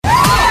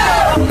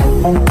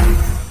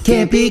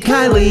Can't be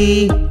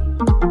Kylie.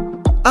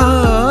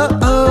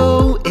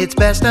 Oh, it's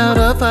best out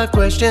of 5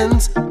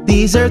 questions.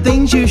 These are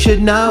things you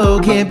should know.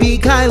 Can't be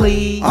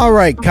Kylie. All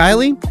right,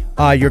 Kylie,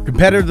 your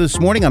competitor this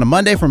morning on a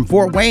Monday from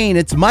Fort Wayne,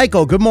 it's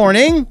Michael. Good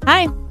morning.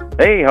 Hi.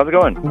 Hey, how's it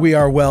going? We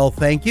are well,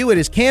 thank you. It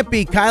is Can't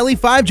Be Kylie,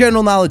 5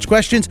 general knowledge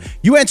questions.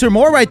 You answer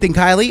more right than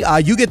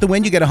Kylie, you get the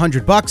win, you get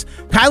 $100.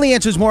 Kylie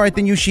answers more right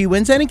than you, she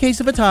wins. And in case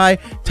of a tie,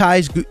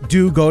 ties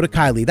do go to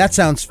Kylie. That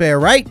sounds fair,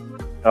 right?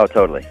 Oh,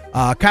 totally.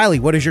 Kylie,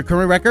 what is your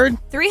current record?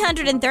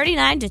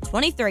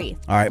 339-23.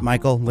 All right,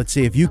 Michael, let's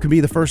see if you can be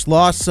the first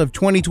loss of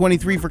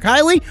 2023 for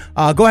Kylie.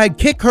 Go ahead,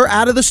 kick her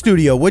out of the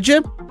studio, would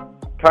you?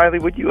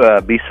 Kylie, would you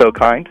be so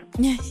kind?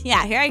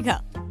 Yeah, here I go.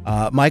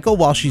 Michael,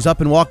 while she's up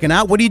and walking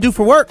out, what do you do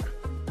for work?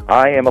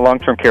 I am a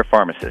long-term care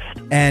pharmacist.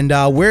 And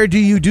where do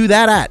you do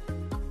that at?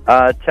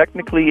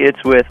 Technically,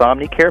 it's with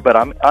Omnicare, but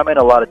I'm in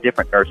a lot of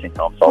different nursing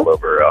homes all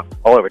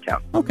over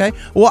town. Okay.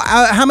 Well,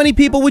 how many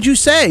people would you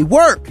say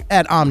work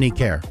at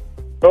Omnicare?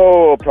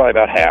 Oh, probably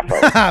about half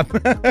of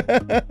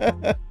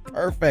them.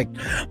 Perfect.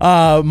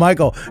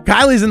 Michael,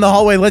 Kylie's in the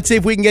hallway. Let's see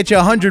if we can get you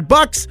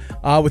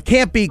 $100 with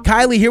Can't Be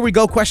Kylie. Here we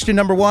go. Question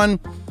number 1.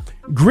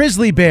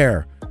 Grizzly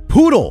bear,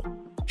 poodle,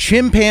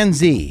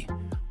 chimpanzee.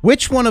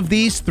 Which one of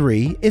these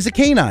 3 is a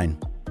canine?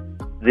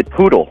 The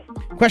poodle.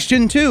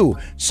 Question 2.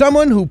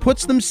 Someone who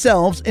puts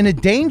themselves in a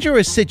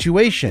dangerous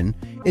situation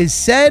is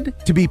said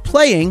to be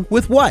playing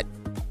with what?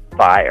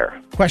 Fire.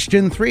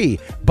 Question 3.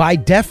 By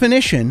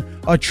definition,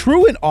 a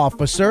truant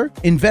officer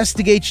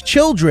investigates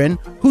children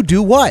who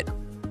do what?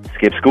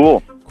 Skip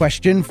school.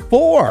 Question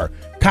 4.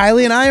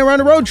 Kylie and I are on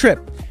a road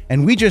trip,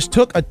 and we just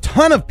took a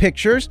ton of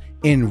pictures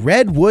in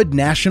Redwood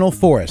National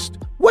Forest.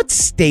 What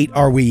state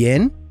are we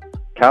in?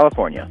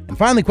 California. And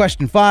finally,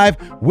 question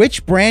 5.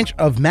 Which branch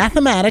of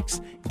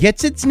mathematics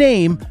gets its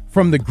name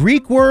from the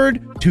Greek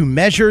word to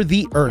measure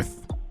the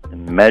earth?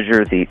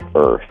 Measure the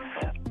earth.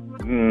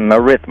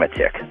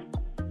 Arithmetic.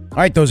 All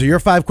right, those are your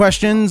 5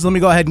 questions. Let me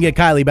go ahead and get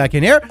Kylie back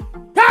in here.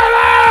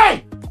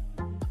 Kylie!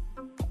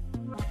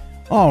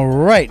 All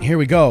right, here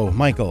we go.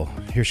 Michael,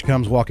 here she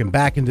comes walking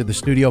back into the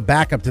studio,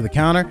 back up to the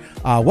counter.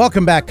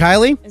 Welcome back,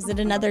 Kylie. Is it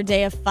another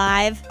day of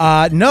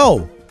 5?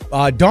 No.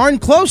 Darn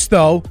close,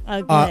 though.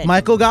 Oh, good.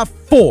 Michael got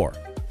 4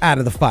 out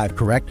of the 5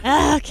 correct.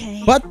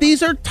 Okay. But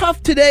these are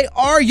tough today.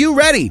 Are you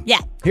ready?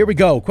 Yeah. Here we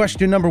go.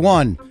 Question number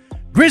 1.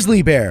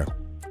 Grizzly bear,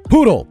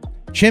 poodle,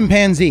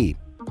 chimpanzee.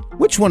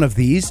 Which one of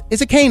these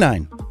is a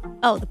canine?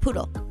 Oh, the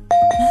poodle.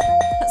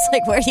 I was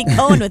like, where are you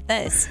going with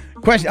this?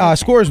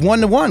 Score is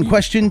 1-1.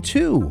 Question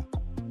 2.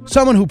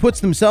 Someone who puts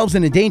themselves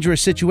in a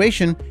dangerous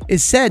situation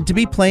is said to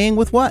be playing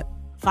with what?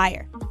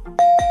 Fire.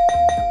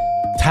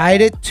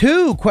 Tied at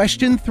 2.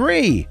 Question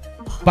 3.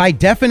 By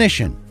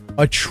definition,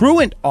 a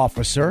truant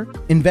officer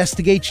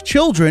investigates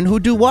children who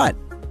do what?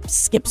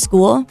 Skip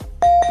school.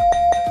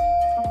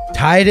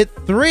 Tied at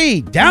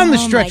 3. Down the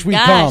stretch we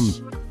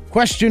come.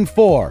 Question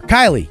 4.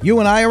 Kylie, you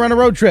and I are on a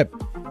road trip,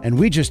 and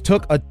we just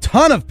took a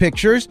ton of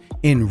pictures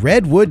in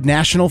Redwood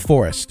National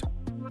Forest.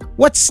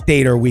 What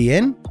state are we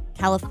in?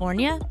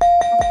 California.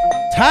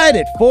 Tied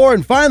at 4.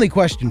 And finally,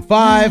 question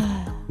 5.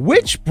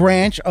 Which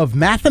branch of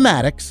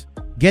mathematics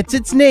gets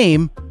its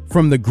name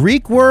from the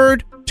Greek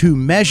word to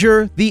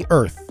measure the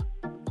earth?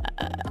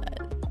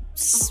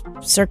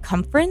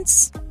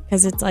 Circumference?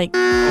 Because it's like...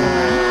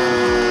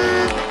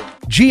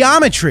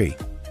 Geometry.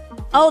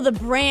 Oh, the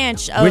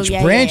branch. Oh, Which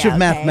branch of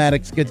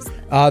mathematics gets...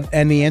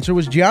 and the answer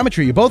was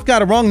geometry. You both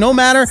got it wrong. No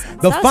matter.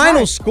 The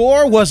final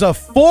score was a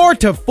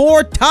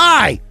 4-4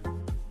 tie.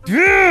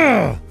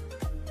 Ugh.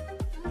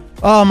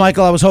 Oh,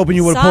 Michael, I was hoping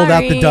you would have pulled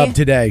out the dub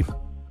today.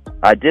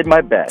 I did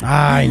my best.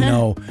 I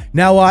know.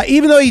 Now,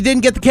 even though you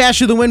didn't get the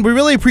cash of the win, we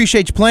really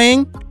appreciate you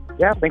playing.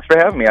 Yeah, thanks for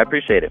having me. I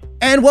appreciate it.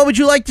 And what would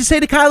you like to say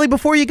to Kylie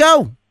before you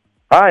go?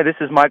 Hi, this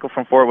is Michael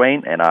from Fort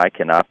Wayne, and I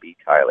cannot be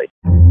Kylie.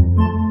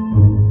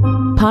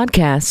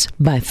 Podcasts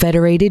by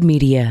Federated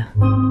Media.